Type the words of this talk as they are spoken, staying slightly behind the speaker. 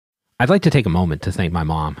I'd like to take a moment to thank my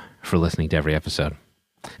mom for listening to every episode.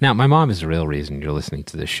 Now, my mom is the real reason you're listening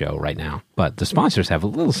to this show right now, but the sponsors have a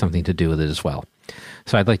little something to do with it as well.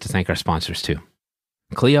 So I'd like to thank our sponsors too.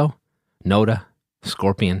 Clio, Noda,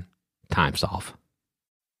 Scorpion, TimeSolve.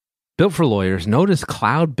 Built for lawyers, Noda's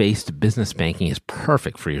cloud-based business banking is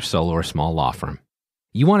perfect for your solo or small law firm.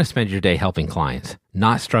 You want to spend your day helping clients,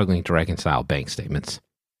 not struggling to reconcile bank statements.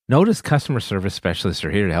 Noda's customer service specialists are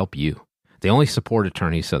here to help you. They only support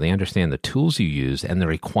attorneys so they understand the tools you use and the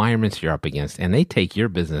requirements you're up against, and they take your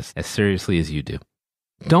business as seriously as you do.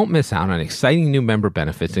 Don't miss out on exciting new member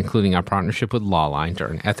benefits, including our partnership with Lawline to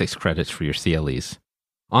earn ethics credits for your CLEs.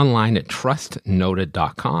 Online at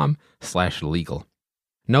trustnoda.com/legal.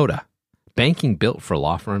 Noda, banking built for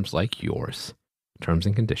law firms like yours. Terms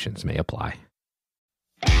and conditions may apply.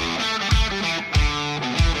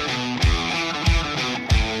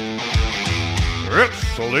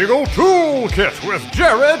 It's the Legal Toolkit with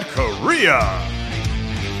Jared Correa.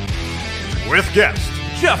 With guest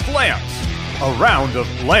Jeff Lantz, a round of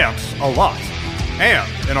Lantz a lot.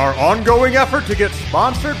 And in our ongoing effort to get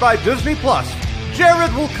sponsored by Disney Plus,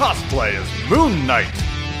 Jared will cosplay as Moon Knight.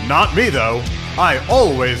 Not me though, I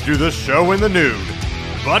always do this show in the nude.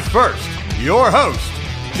 But first, your host,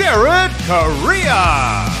 Jared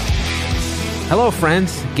Correa. Hello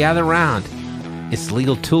friends, gather round. It's the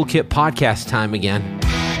Legal Toolkit podcast time again.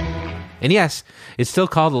 And yes, it's still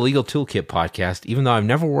called the Legal Toolkit podcast, even though I've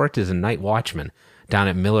never worked as a night watchman down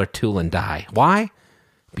at Miller Tool and Die. Why?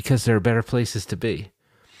 Because there are better places to be.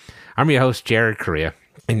 I'm your host, Jared Correa,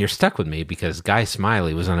 and you're stuck with me because Guy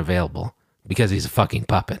Smiley was unavailable, because he's a fucking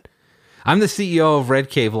puppet. I'm the CEO of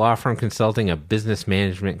Red Cave Law Firm Consulting, a business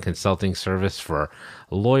management consulting service for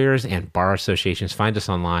lawyers and bar associations. Find us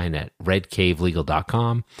online at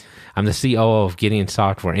redcavelegal.com. I'm the COO of Gideon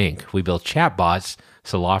Software, Inc. We build chatbots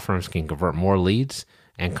so law firms can convert more leads,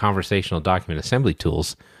 and conversational document assembly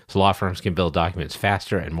tools so law firms can build documents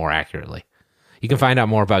faster and more accurately. You can find out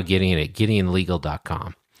more about Gideon at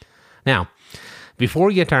gideonlegal.com. Now, before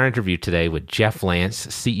we get to our interview today with Jeff Lantz,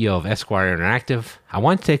 CEO of Esquire Interactive, I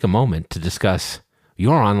want to take a moment to discuss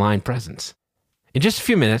your online presence. In just a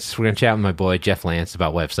few minutes, we're going to chat with my boy Jeff Lantz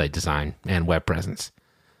about website design and web presence.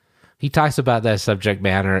 He talks about that subject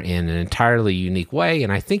matter in an entirely unique way,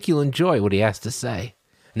 and I think you'll enjoy what he has to say.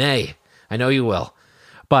 Nay, I know you will.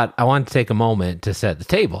 But I want to take a moment to set the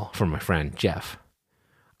table for my friend Jeff.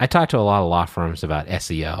 I talk to a lot of law firms about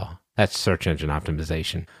SEO. That's search engine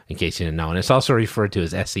optimization, in case you didn't know. And it's also referred to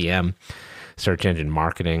as SEM, search engine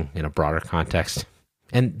marketing in a broader context.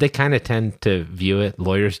 And they kind of tend to view it,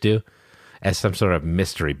 lawyers do, as some sort of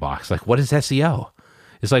mystery box. Like, what is SEO?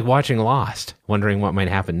 It's like watching Lost, wondering what might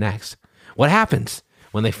happen next. What happens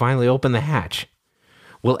when they finally open the hatch?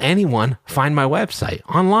 Will anyone find my website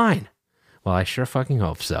online? Well, I sure fucking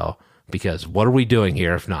hope so, because what are we doing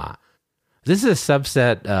here if not? This is a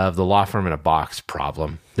subset of the law firm in a box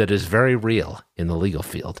problem that is very real in the legal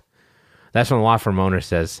field. That's when a law firm owner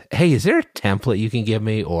says, hey, is there a template you can give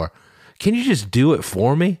me, or can you just do it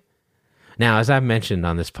for me? Now, as I've mentioned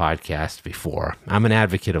on this podcast before, I'm an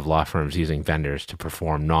advocate of law firms using vendors to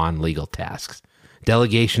perform non-legal tasks.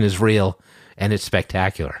 Delegation is real, and it's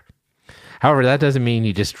spectacular. However, that doesn't mean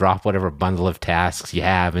you just drop whatever bundle of tasks you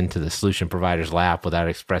have into the solution provider's lap without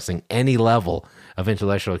expressing any level of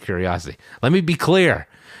intellectual curiosity. Let me be clear.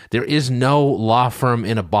 There is no law firm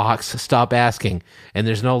in a box. Stop asking. And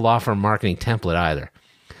there's no law firm marketing template either.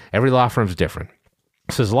 Every law firm is different.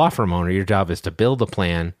 So as a law firm owner, your job is to build a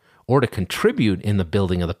plan or to contribute in the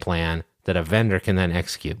building of the plan that a vendor can then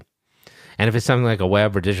execute. And if it's something like a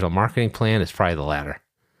web or digital marketing plan, it's probably the latter.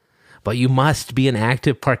 But you must be an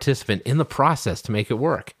active participant in the process to make it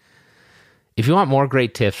work. If you want more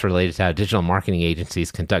great tips related to how digital marketing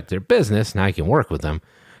agencies conduct their business and how you can work with them,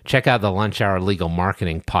 check out the Lunch Hour Legal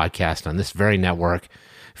Marketing podcast on this very network,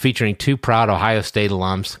 featuring two proud Ohio State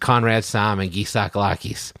alums, Conrad Sam and Guy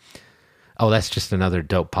Sakalakis. Oh, that's just another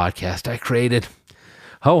dope podcast I created.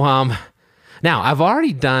 Ho-hum. Now, I've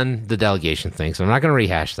already done the delegation thing, so I'm not going to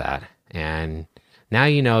rehash that. And now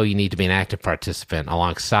you know you need to be an active participant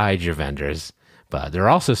alongside your vendors. But there are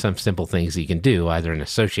also some simple things you can do, either in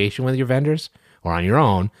association with your vendors or on your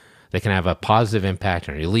own, that can have a positive impact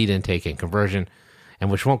on your lead intake and conversion,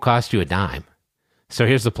 and which won't cost you a dime. So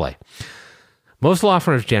here's the play. Most law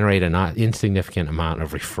firms generate a not insignificant amount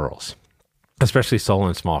of referrals, especially solo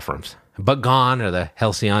and small firms. But gone are the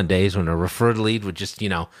halcyon days when a referred lead would just,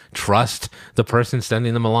 trust the person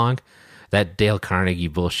sending them along. That Dale Carnegie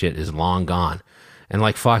bullshit is long gone. And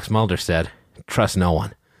like Fox Mulder said, trust no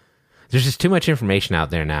one. There's just too much information out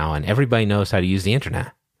there now, and everybody knows how to use the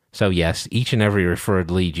internet. So yes, each and every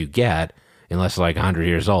referred lead you get unless like 100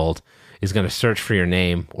 years old, is going to search for your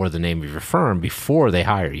name or the name of your firm before they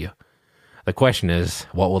hire you. The question is,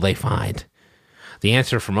 what will they find? The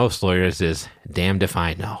answer for most lawyers is, damned if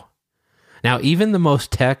I know. Now, even the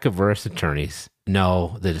most tech-averse attorneys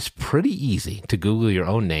know that it's pretty easy to Google your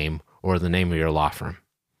own name or the name of your law firm.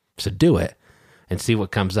 So do it and see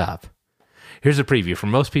what comes up. Here's a preview. For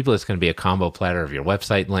most people, it's going to be a combo platter of your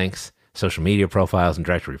website links, social media profiles, and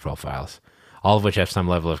directory profiles, all of which have some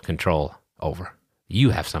level of control over.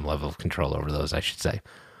 You have some level of control over those, I should say.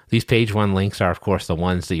 These page one links are, of course, the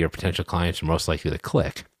ones that your potential clients are most likely to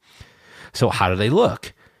click. So how do they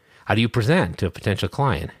look? How do you present to a potential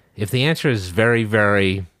client? If the answer is very,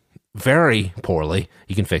 very, very poorly,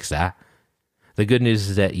 you can fix that. The good news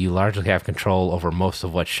is that you largely have control over most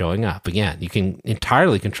of what's showing up. Again, you can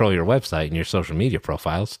entirely control your website and your social media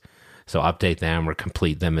profiles, so update them or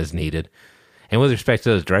complete them as needed. And with respect to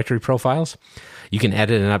those directory profiles, you can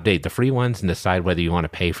edit and update the free ones and decide whether you want to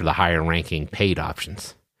pay for the higher ranking paid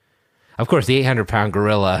options. Of course, the 800-pound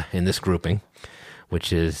gorilla in this grouping,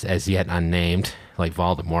 which is as yet unnamed, like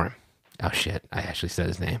Voldemort. Oh shit, I actually said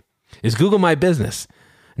his name. Is Google My Business,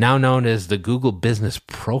 now known as the Google Business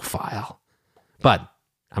Profile. But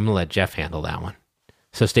I'm going to let Jeff handle that one.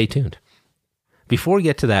 So stay tuned. Before we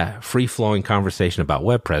get to that free-flowing conversation about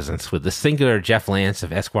web presence with the singular Jeff Lantz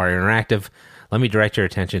of Esquire Interactive, let me direct your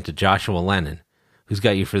attention to Joshua Lennon, who's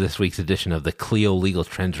got you for this week's edition of the Clio Legal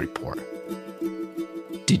Trends Report.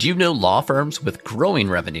 Did you know law firms with growing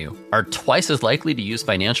revenue are twice as likely to use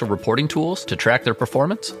financial reporting tools to track their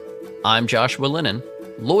performance? I'm Joshua Lennon,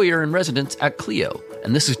 lawyer in residence at Clio,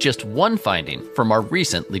 and this is just one finding from our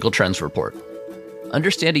recent Legal Trends Report.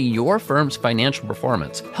 Understanding your firm's financial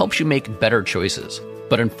performance helps you make better choices.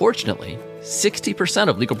 But unfortunately, 60%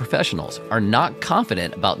 of legal professionals are not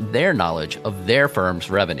confident about their knowledge of their firm's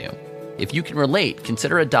revenue. If you can relate,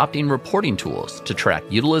 consider adopting reporting tools to track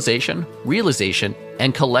utilization, realization,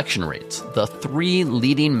 and collection rates, the 3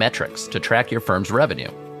 leading metrics to track your firm's revenue.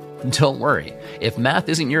 Don't worry, if math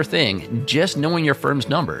isn't your thing, just knowing your firm's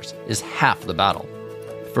numbers is half the battle.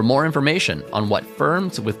 For more information on what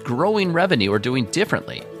firms with growing revenue are doing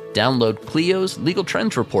differently, download Clio's Legal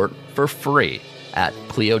Trends Report for free at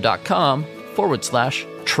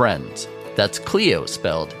clio.com/trends. That's Clio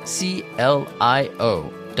spelled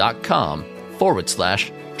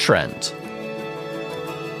CLIO.com/trends.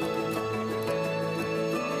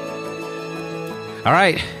 All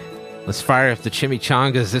right, let's fire up the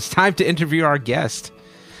chimichangas. It's time to interview our guest.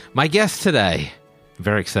 My guest today,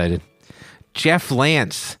 very excited, Jeff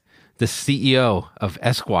Lantz, the CEO of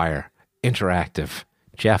Esquire Interactive.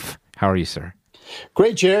 Jeff, how are you, sir?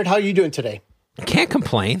 Great, Jared. How are you doing today? Can't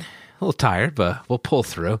complain. A little tired, but we'll pull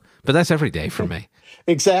through. But that's every day for me.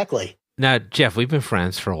 Exactly. Now, Jeff, we've been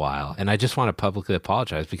friends for a while, and I just want to publicly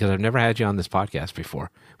apologize because I've never had you on this podcast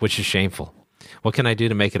before, which is shameful. What can I do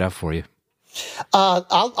to make it up for you?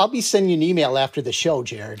 I'll be sending you an email after the show,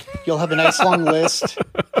 Jared. You'll have a nice long list.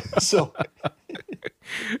 So,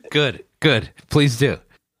 Good. Please do.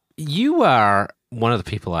 You are one of the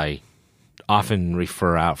people I often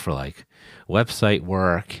refer out for like website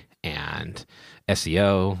work and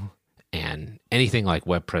SEO and anything like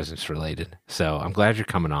web presence related. So I'm glad you're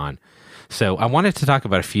coming on. So I wanted to talk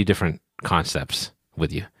about a few different concepts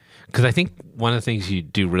with you because I think one of the things you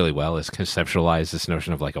do really well is conceptualize this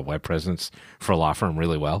notion of like a web presence for a law firm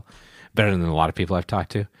really well, better than a lot of people I've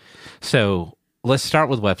talked to. So let's start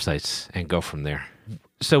with websites and go from there.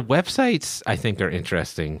 So websites, I think, are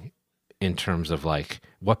interesting in terms of like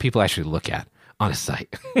what people actually look at on a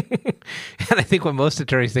site. And I think when most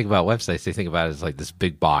attorneys think about websites, they think about it as like this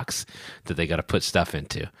big box that they got to put stuff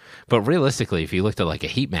into. But realistically, if you looked at like a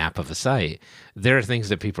heat map of a site, there are things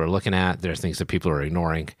that people are looking at. There are things that people are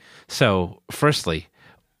ignoring. So firstly,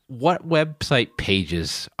 what website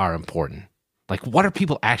pages are important? Like what are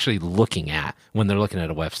people actually looking at when they're looking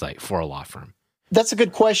at a website for a law firm? that's a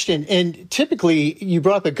good question. And typically, you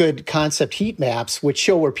brought up a good concept, heat maps, which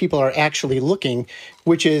show where people are actually looking,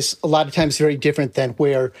 which is a lot of times very different than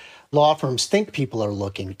where law firms think people are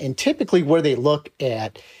looking. And typically where they look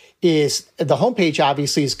at is the homepage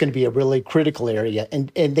obviously is going to be a really critical area.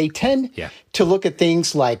 And they tend to look at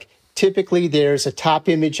things like typically there's a top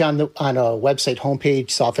image on a website homepage.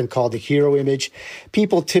 It's often called the hero image.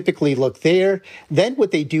 People typically look there. Then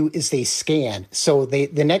what they do is they scan. So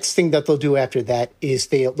the next thing that they'll do after that is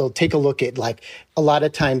they'll take a look at, like, a lot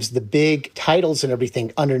of times the big titles and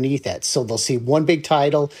everything underneath that. So they'll see one big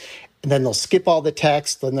title, and then they'll skip all the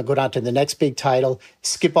text. Then they'll go down to the next big title,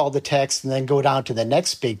 skip all the text, and then go down to the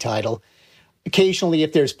next big title. Occasionally,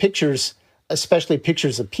 if there's pictures, especially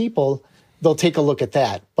pictures of people, they'll take a look at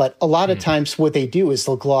that. But a lot of times what they do is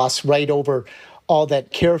they'll gloss right over all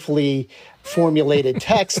that carefully formulated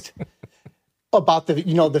text about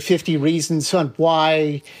the 50 reasons on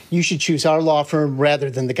why you should choose our law firm rather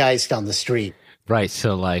than the guys down the street. Right.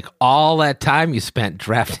 So like all that time you spent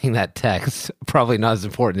drafting that text, probably not as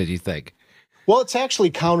important as you think. Well, it's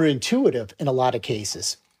actually counterintuitive in a lot of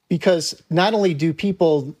cases, because not only do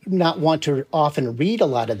people not want to often read a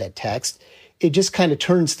lot of that text, it just kind of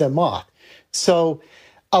turns them off. So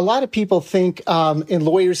a lot of people think, and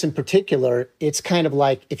lawyers in particular, it's kind of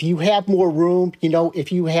like if you have more room,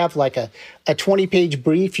 if you have like a 20-page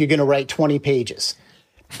brief, you're going to write 20 pages.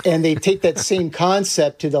 And they take that same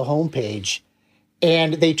concept to the homepage,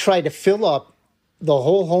 and they try to fill up the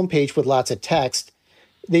whole homepage with lots of text.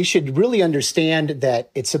 They should really understand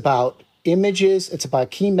that it's about images, it's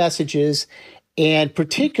about key messages, and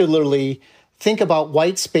particularly think about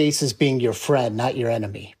white space as being your friend, not your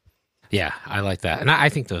enemy. Yeah, I like that. And I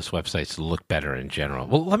think those websites look better in general.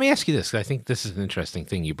 Well, let me ask you this, 'cause I think this is an interesting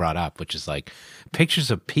thing you brought up, which is like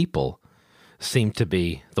pictures of people seem to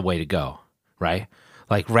be the way to go, right?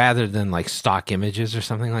 Like rather than like stock images or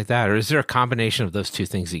something like that? Or is there a combination of those two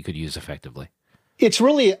things that you could use effectively? It's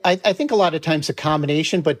really, I think a lot of times a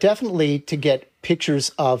combination, but definitely to get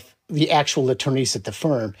pictures of the actual attorneys at the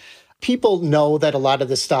firm. People know that a lot of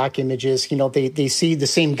the stock images, they see the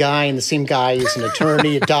same guy, and the same guy is an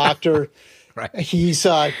attorney, a doctor. Right. He's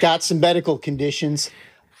got some medical conditions.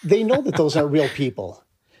 They know that those aren't real people.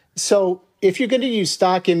 So if you're going to use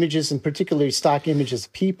stock images, and particularly stock images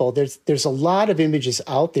of people, there's a lot of images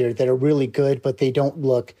out there that are really good, but they don't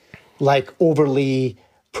look like overly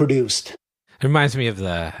produced. It reminds me of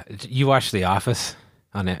you watched The Office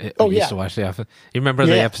on it. Oh, you yeah. used to watch The Office. You remember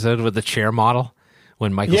the episode with the chair model?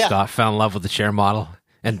 When Michael Scott fell in love with the chair model,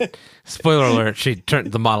 and spoiler alert,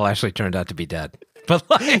 the model actually turned out to be dead. But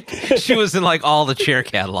like, she was in like all the chair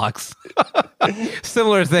catalogs.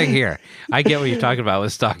 Similar thing here. I get what you're talking about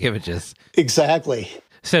with stock images. Exactly.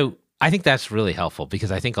 So I think that's really helpful,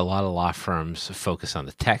 because I think a lot of law firms focus on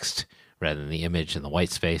the text rather than the image, and the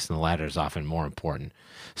white space, and the latter is often more important.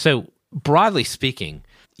 So broadly speaking,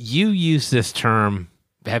 you use this term,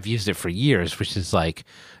 have used it for years, which is like,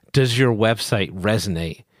 does your website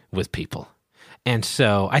resonate with people? And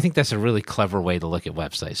so I think that's a really clever way to look at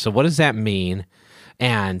websites. So what does that mean?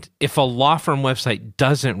 And if a law firm website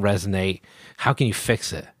doesn't resonate, how can you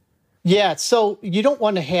fix it? Yeah, so you don't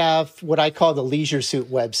want to have what I call the leisure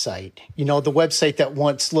suit website. The website that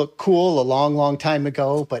once looked cool a long, long time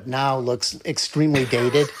ago, but now looks extremely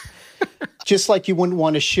dated. Just like you wouldn't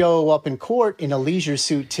want to show up in court in a leisure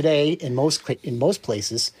suit today in most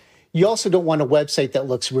places. You also don't want a website that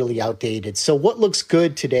looks really outdated. So what looks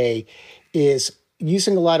good today is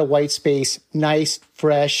using a lot of white space, nice,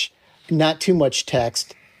 fresh, not too much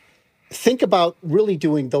text. Think about really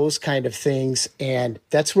doing those kind of things, and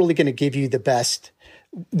that's really going to give you the best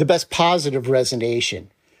positive resonation.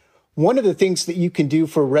 One of the things that you can do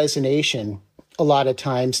for resonation a lot of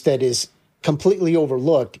times that is completely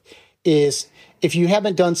overlooked is, if you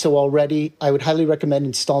haven't done so already, I would highly recommend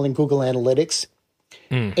installing Google Analytics.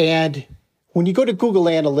 And when you go to Google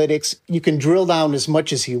Analytics, you can drill down as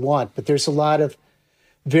much as you want, but there's a lot of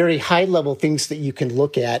very high-level things that you can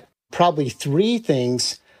look at. Probably 3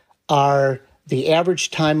 things are the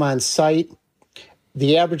average time on site,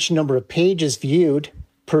 the average number of pages viewed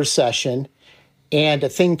per session, and a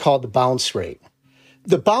thing called the bounce rate.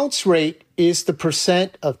 The bounce rate is the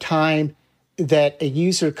percent of time that a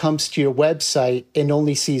user comes to your website and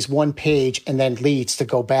only sees one page and then leaves to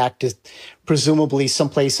go back to presumably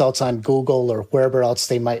someplace else on Google or wherever else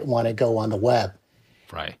they might want to go on the web.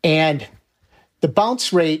 Right. And the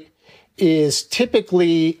bounce rate is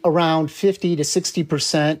typically around 50 to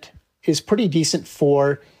 60%, is pretty decent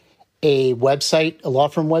for a website, a law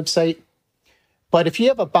firm website. But if you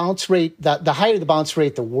have a bounce rate, the higher the bounce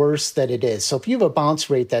rate, the worse that it is. So if you have a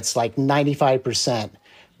bounce rate that's like 95%,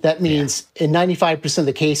 that means in 95% of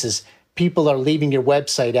the cases, people are leaving your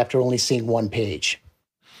website after only seeing one page.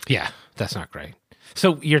 Yeah, that's not great.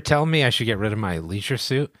 So you're telling me I should get rid of my leisure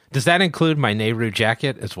suit? Does that include my Nehru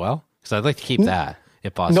jacket as well? Because I'd like to keep that,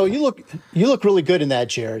 if possible. No, you look really good in that,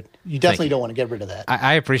 Jared. You definitely don't want to get rid of that.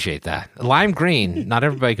 I appreciate that. Lime green, not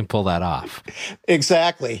everybody can pull that off.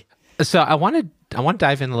 Exactly. So I want to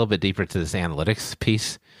dive in a little bit deeper to this analytics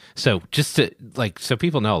piece. So just to so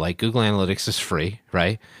people know, Google Analytics is free,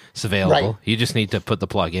 right? It's available. Right. You just need to put the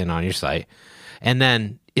plug-in on your site. And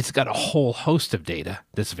then it's got a whole host of data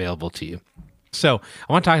that's available to you. So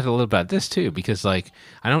I want to talk a little about this too, because I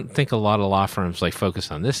don't think a lot of law firms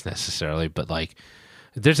focus on this necessarily, but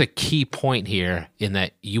there's a key point here in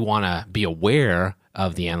that you want to be aware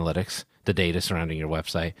of the analytics the data surrounding your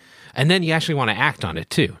website. And then you actually want to act on it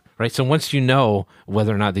too, right? So once you know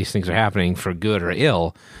whether or not these things are happening for good or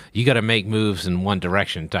ill, you got to make moves in one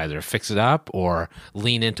direction to either fix it up or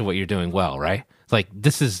lean into what you're doing well, right? Like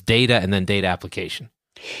this is data and then data application.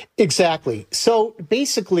 Exactly. So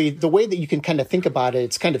basically, the way that you can kind of think about it,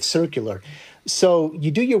 it's kind of circular. So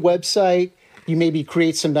you do your website, you maybe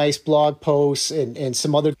create some nice blog posts and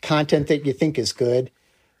some other content that you think is good.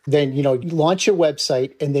 Then, you launch your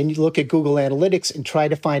website and then you look at Google Analytics and try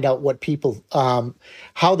to find out what people,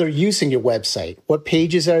 how they're using your website. What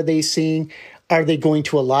pages are they seeing? Are they going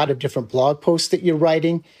to a lot of different blog posts that you're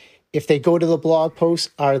writing? If they go to the blog posts,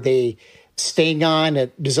 are they staying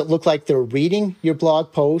on? Does it look like they're reading your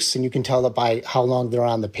blog posts? And you can tell it by how long they're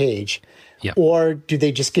on the page. Yep. Or do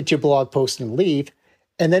they just get your blog post and leave?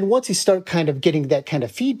 And then once you start kind of getting that kind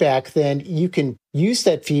of feedback, then you can use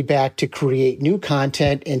that feedback to create new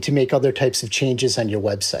content and to make other types of changes on your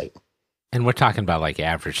website. And we're talking about like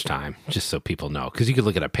average time, just so people know, because you could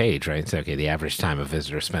look at a page, right, and say, okay, the average time a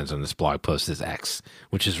visitor spends on this blog post is X,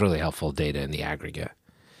 which is really helpful data in the aggregate.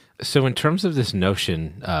 So in terms of this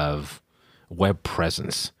notion of web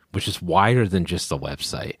presence, which is wider than just the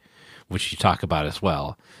website, which you talk about as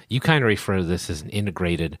well, you kind of refer to this as an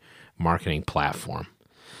integrated marketing platform.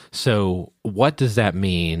 So what does that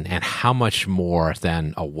mean, and how much more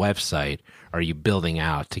than a website are you building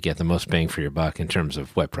out to get the most bang for your buck in terms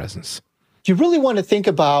of web presence? You really want to think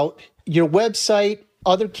about your website,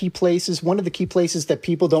 other key places. One of the key places that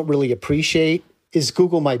people don't really appreciate is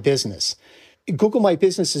Google My Business. Google My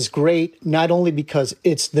Business is great, not only because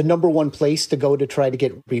it's the number one place to go to try to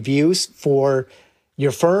get reviews for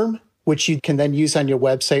your firm, which you can then use on your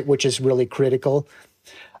website, which is really critical.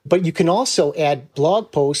 But you can also add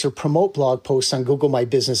blog posts or promote blog posts on Google My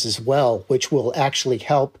Business as well, which will actually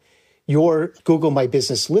help your Google My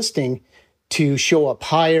Business listing to show up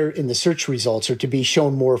higher in the search results or to be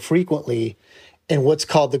shown more frequently in what's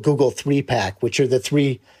called the Google 3-pack, which are the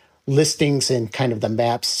 3 listings in kind of the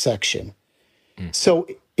maps section. So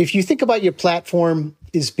if you think about your platform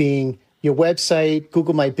as being your website,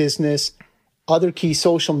 Google My Business, other key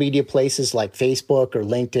social media places like Facebook or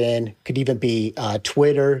LinkedIn, could even be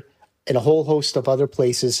Twitter, and a whole host of other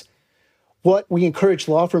places, what we encourage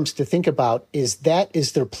law firms to think about is that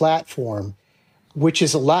is their platform, which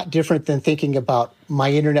is a lot different than thinking about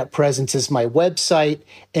my internet presence as my website,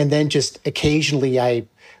 and then just occasionally I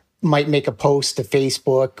might make a post to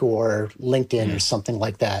Facebook or LinkedIn or something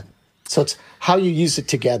like that. So it's how you use it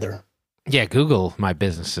together. Yeah, Google My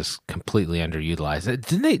Business is completely underutilized.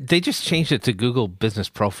 Didn't they just changed it to Google Business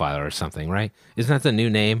Profiler or something, right? Isn't that the new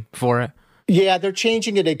name for it? Yeah, they're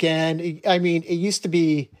changing it again. I mean, it used to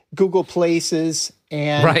be Google Places,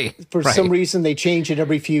 and for some reason they change it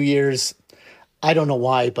every few years. I don't know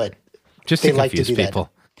why, but just they to like to confuse do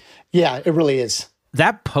people. That. Yeah, it really is.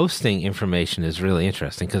 That posting information is really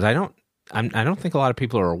interesting because I don't think a lot of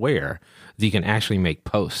people are aware that you can actually make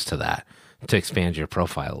posts to that to expand your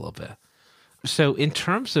profile a little bit. So in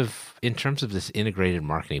terms of this integrated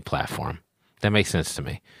marketing platform, that makes sense to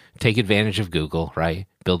me. Take advantage of Google, right?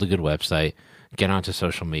 Build a good website, get onto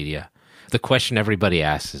social media. The question everybody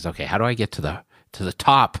asks is, okay, how do I get to the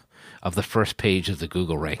top of the first page of the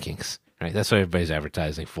Google rankings? Right? That's what everybody's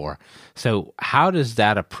advertising for. So how does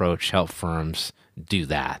that approach help firms do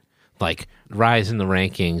that? Like rise in the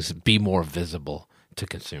rankings, be more visible to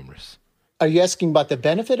consumers. Are you asking about the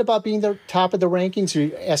benefit about being the top of the rankings, or are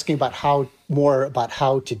you asking about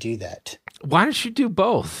how to do that? Why don't you do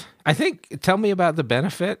both? I think, tell me about the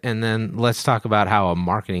benefit, and then let's talk about how a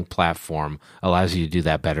marketing platform allows you to do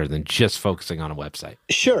that better than just focusing on a website.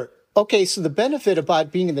 Sure. Okay, so the benefit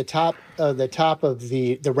about being in the top of the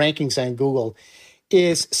rankings on Google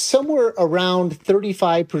is somewhere around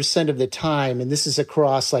 35% of the time, and this is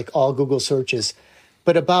across like all Google searches,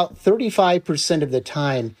 but about 35% of the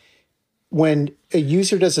time, when a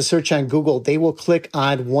user does a search on Google, they will click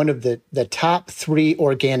on one of the top 3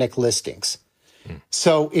 organic listings.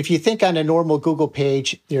 So if you think on a normal Google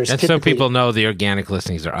page, there's and so people know the organic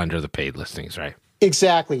listings are under the paid listings, right?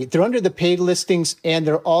 Exactly. They're under the paid listings, and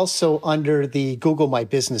they're also under the Google My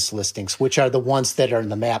Business listings, which are the ones that are in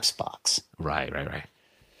the Maps box. Right.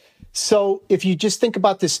 So if you just think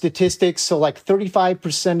about the statistics, so like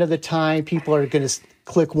 35% of the time, people are going to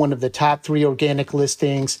click one of the top 3 organic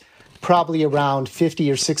listings. Probably around 50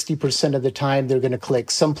 or 60% of the time, they're going to click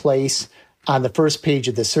someplace on the first page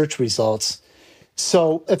of the search results.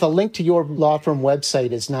 So if a link to your law firm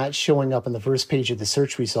website is not showing up on the first page of the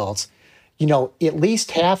search results, at least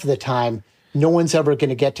half of the time, no one's ever going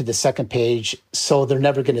to get to the second page. So they're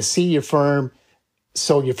never going to see your firm.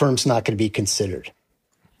 So your firm's not going to be considered.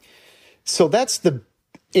 So that's the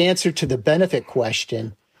answer to the benefit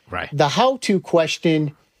question. Right. The how-to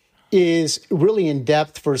question is really in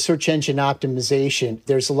depth for search engine optimization.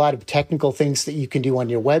 There's a lot of technical things that you can do on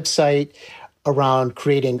your website around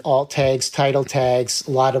creating alt tags, title tags,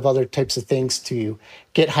 a lot of other types of things to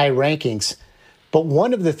get high rankings. But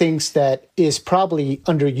one of the things that is probably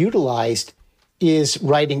underutilized is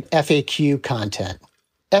writing FAQ content.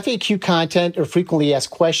 FAQ content, or frequently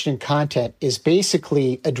asked question content, is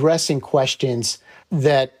basically addressing questions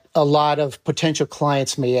that a lot of potential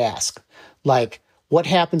clients may ask, like, what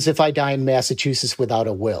happens if I die in Massachusetts without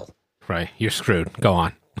a will? Right. You're screwed. Go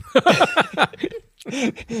on.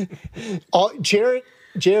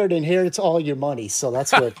 Jared inherits all your money, so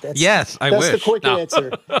that's what. Yes, I that's wish. That's the quick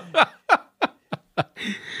answer.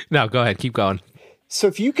 No, go ahead. Keep going. So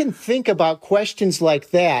if you can think about questions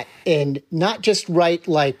like that and not just write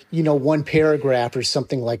one paragraph or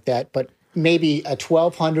something like that, but maybe a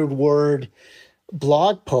 1,200 word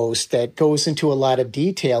blog post that goes into a lot of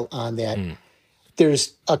detail on that,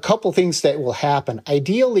 there's a couple things that will happen.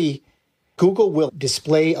 Ideally, Google will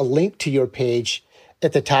display a link to your page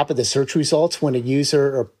at the top of the search results when a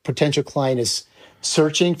user or potential client is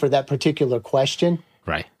searching for that particular question.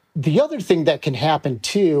 Right. The other thing that can happen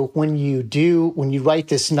too, when you write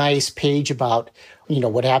this nice page about,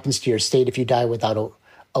 what happens to your estate if you die without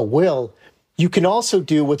a will, you can also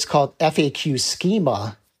do what's called FAQ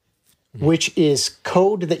schema, which is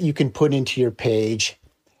code that you can put into your page.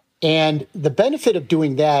 And the benefit of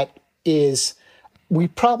doing that is we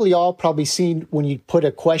probably seen when you put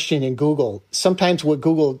a question in Google, sometimes what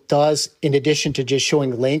Google does, in addition to just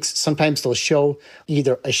showing links, sometimes they'll show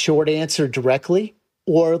either a short answer directly,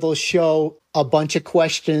 or they'll show a bunch of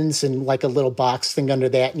questions and like a little box thing under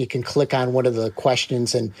that, and you can click on one of the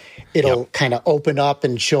questions and it'll kind of open up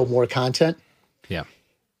and show more content. Yeah.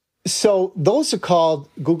 So those are called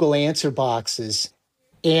Google answer boxes.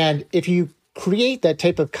 And if you create that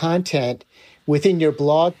type of content within your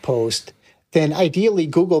blog post, then ideally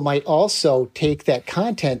Google might also take that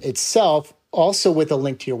content itself, also with a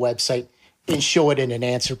link to your website, and show it in an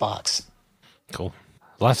answer box. Cool.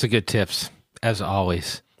 Lots of good tips. As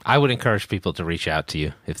always, I would encourage people to reach out to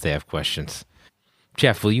you if they have questions.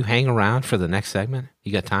 Jeff, will you hang around for the next segment?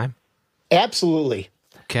 You got time? Absolutely.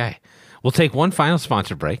 Okay. We'll take one final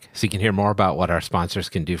sponsor break so you can hear more about what our sponsors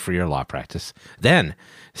can do for your law practice. Then,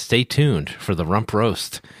 stay tuned for the Rump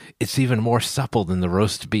Roast. It's even more supple than the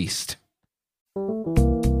roast beast.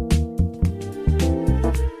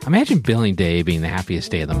 Imagine billing day being the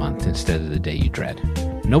happiest day of the month instead of the day you dread.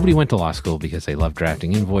 Nobody went to law school because they love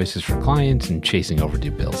drafting invoices for clients and chasing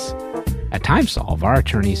overdue bills. At TimeSolve, our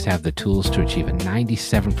attorneys have the tools to achieve a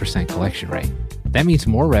 97% collection rate. That means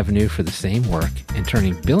more revenue for the same work and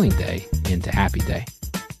turning billing day into happy day.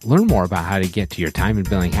 Learn more about how to get to your time and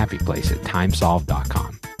billing happy place at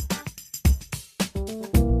timesolve.com.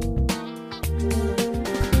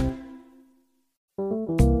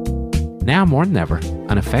 Now more than ever,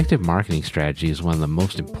 an effective marketing strategy is one of the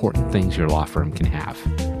most important things your law firm can have,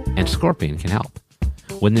 and Scorpion can help.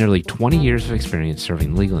 With nearly 20 years of experience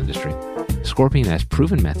serving the legal industry, Scorpion has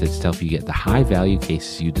proven methods to help you get the high-value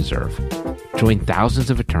cases you deserve. Join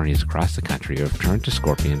thousands of attorneys across the country who have turned to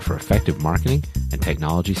Scorpion for effective marketing and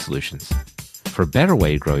technology solutions. For a better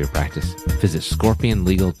way to grow your practice, visit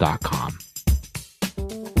scorpionlegal.com.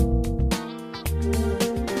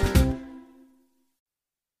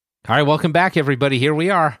 All right, welcome back, everybody. Here we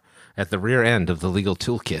are at the rear end of the Legal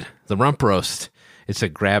Toolkit, the Rump Roast. It's a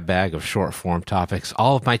grab bag of short-form topics,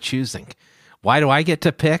 all of my choosing. Why do I get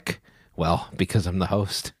to pick? Well, because I'm the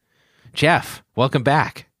host. Jeff, welcome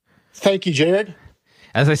back. Thank you, Jared.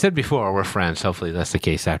 As I said before, we're friends. Hopefully that's the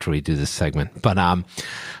case after we do this segment. But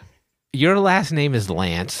your last name is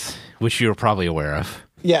Lantz, which you're probably aware of.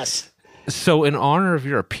 Yes. So in honor of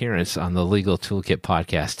your appearance on the Legal Toolkit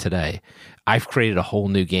podcast today, I've created a whole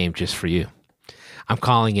new game just for you. I'm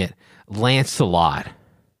calling it Lance-a-Lot.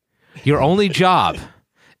 Your only job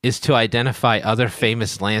is to identify other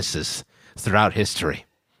famous lances throughout history,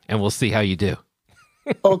 and we'll see how you do.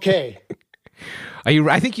 Okay.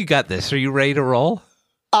 I think you got this. Are you ready to roll?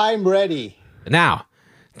 I'm ready. Now,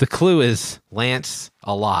 the clue is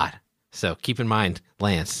Lance-a-Lot. So keep in mind,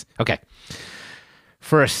 Lance. Okay.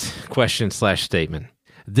 First question/statement.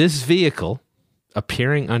 This vehicle,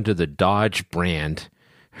 appearing under the Dodge brand,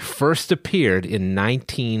 first appeared in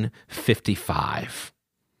 1955.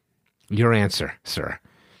 Your answer, sir.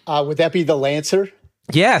 Would that be the Lancer?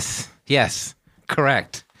 Yes,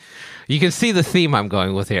 correct. You can see the theme I'm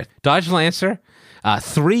going with here. Dodge Lancer,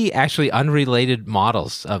 3 actually unrelated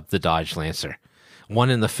models of the Dodge Lancer. One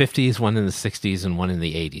in the 50s, one in the 60s, and one in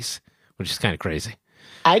the 80s, which is kind of crazy.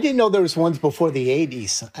 I didn't know there was ones before the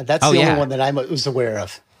 80s. That's the only one that I was aware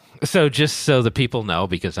of. So just so the people know,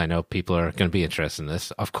 because I know people are going to be interested in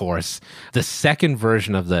this, of course, the second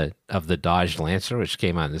version of the Dodge Lancer, which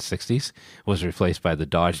came out in the 60s, was replaced by the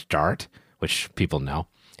Dodge Dart, which people know.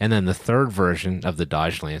 And then the third version of the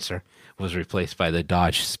Dodge Lancer was replaced by the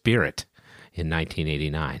Dodge Spirit in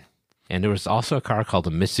 1989. And there was also a car called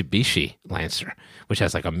the Mitsubishi Lancer, which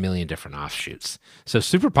has like a million different offshoots. So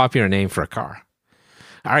super popular name for a car.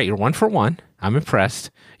 All right, you're 1 for 1. I'm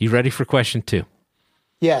impressed. You ready for question 2?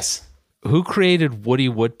 Yes. Who created Woody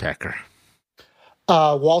Woodpecker?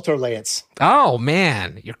 Walter Lantz. Oh,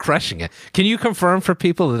 man, you're crushing it. Can you confirm for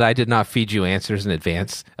people that I did not feed you answers in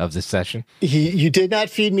advance of this session? You did not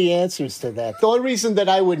feed me answers to that. The only reason that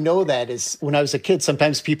I would know that is when I was a kid,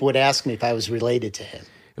 sometimes people would ask me if I was related to him.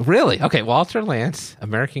 Really? Okay, Walter Lantz,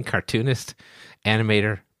 American cartoonist,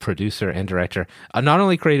 animator, producer, and director, not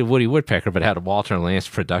only created Woody Woodpecker, but had Walter Lantz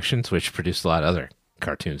Productions, which produced a lot of other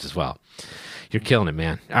cartoons as well. You're killing it,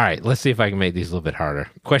 man. All right, let's see if I can make these a little bit harder.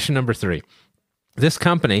 Question number 3. This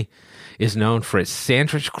company is known for its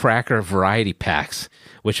sandwich cracker variety packs,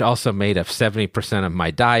 which also made up 70% of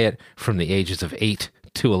my diet from the ages of 8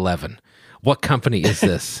 to 11. What company is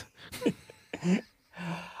this?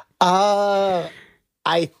 I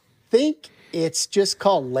think it's just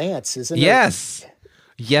called Lantz, isn't it? Yes.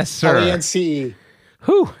 Yes, sir. Lance.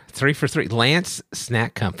 Whew, 3 for 3. Lantz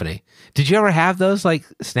Snack Company. Did you ever have those like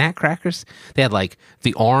snack crackers? They had like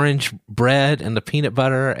the orange bread and the peanut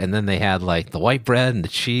butter, and then they had like the white bread and the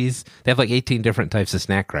cheese. They have like 18 different types of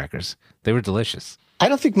snack crackers. They were delicious. I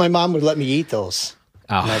don't think my mom would let me eat those.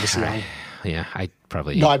 Oh, yeah, I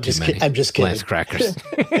probably no. I'm just kidding. Lantz crackers.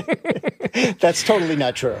 That's totally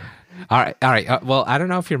not true. All right. Well, I don't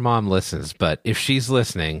know if your mom listens, but if she's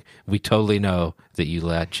listening, we totally know that you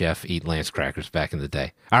let Jeff eat Lantz crackers back in the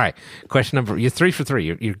day. All right. Question number, you're 3 for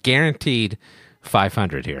 3. You're guaranteed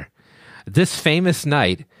 500 here. This famous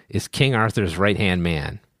knight is King Arthur's right-hand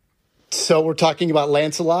man. So we're talking about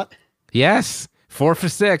Lancelot? Yes. 4 for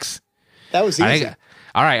 6. That was easy.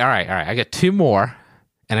 All right. I got 2 more,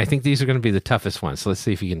 and I think these are going to be the toughest ones. So let's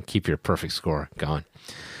see if you can keep your perfect score going.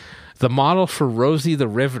 The model for Rosie the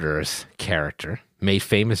Riveter's character, made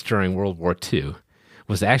famous during World War II,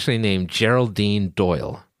 was actually named Geraldine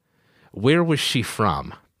Doyle. Where was she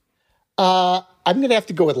from? I'm going to have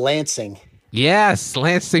to go with Lansing. Yes,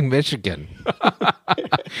 Lansing, Michigan.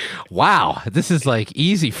 Wow, this is like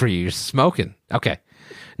easy for you. You're smoking. Okay.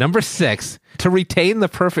 Number 6, to retain the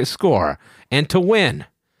perfect score and to win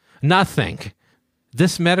nothing.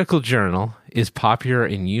 This medical journal is popular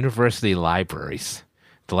in university libraries.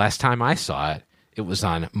 The last time I saw it, it was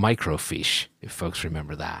on microfiche, if folks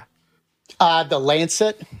remember that. The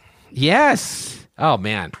Lancet? Yes. Oh,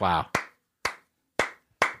 man. Wow.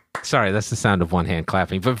 Sorry, that's the sound of one hand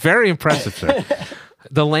clapping, but very impressive, sir.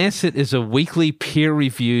 The Lancet is a weekly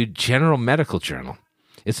peer-reviewed general medical journal.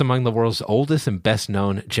 It's among the world's oldest and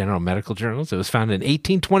best-known general medical journals. It was founded in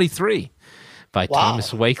 1823 by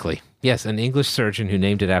Thomas Wakely. Yes, an English surgeon who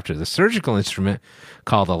named it after the surgical instrument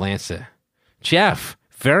called a lancet. Jeff,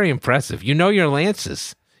 very impressive. You know your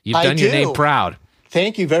lances. You've done your name proud.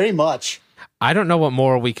 Thank you very much. I don't know what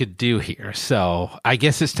more we could do here, so I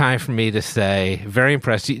guess it's time for me to say, very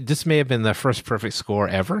impressed. This may have been the first perfect score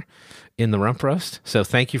ever in the Rump Roast, so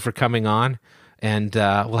thank you for coming on, and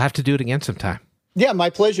we'll have to do it again sometime. Yeah,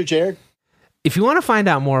 my pleasure, Jared. If you want to find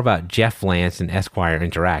out more about Jeff Lantz and Esquire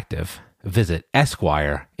Interactive, visit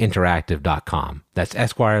esquireinteractive.com. That's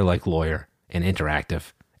Esquire like lawyer and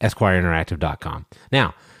interactive, esquireinteractive.com.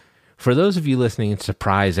 Now, for those of you listening in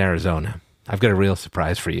Surprise, Arizona, I've got a real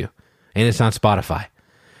surprise for you, and it's on Spotify.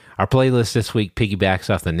 Our playlist this week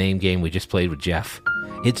piggybacks off the name game we just played with Jeff.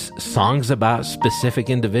 It's songs about specific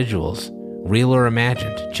individuals, real or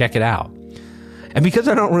imagined. Check it out. And because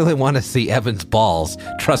I don't really want to see Evan's balls,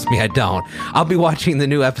 trust me, I don't, I'll be watching the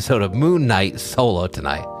new episode of Moon Knight solo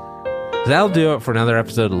tonight. So that'll do it for another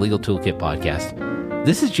episode of Legal Toolkit Podcast.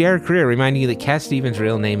 This is Jared Creer reminding you that Cat Stevens'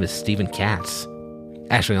 real name is Stephen Katz.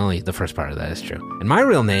 Actually, only the first part of that is true. And my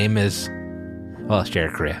real name is, well, it's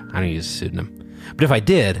Jared Creer. I don't use a pseudonym. But if I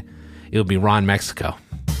did, it would be Ron Mexico.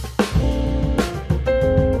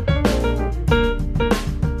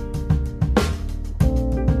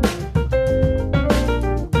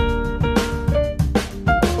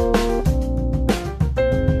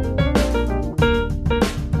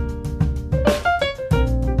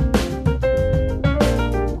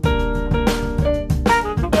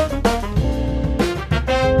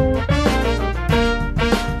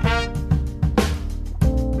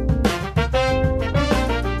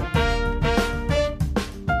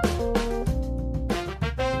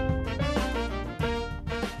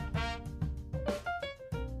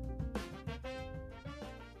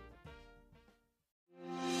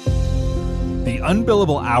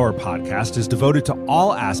 Unbillable Hour podcast is devoted to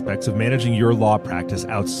all aspects of managing your law practice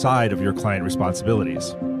outside of your client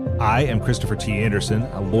responsibilities. I am Christopher T. Anderson,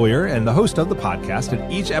 a lawyer and the host of the podcast,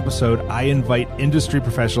 and each episode I invite industry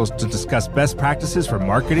professionals to discuss best practices for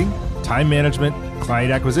marketing, time management,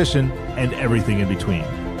 client acquisition, and everything in between.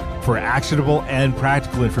 For actionable and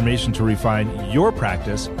practical information to refine your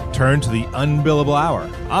practice, turn to the Unbillable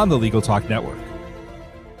Hour on the Legal Talk Network.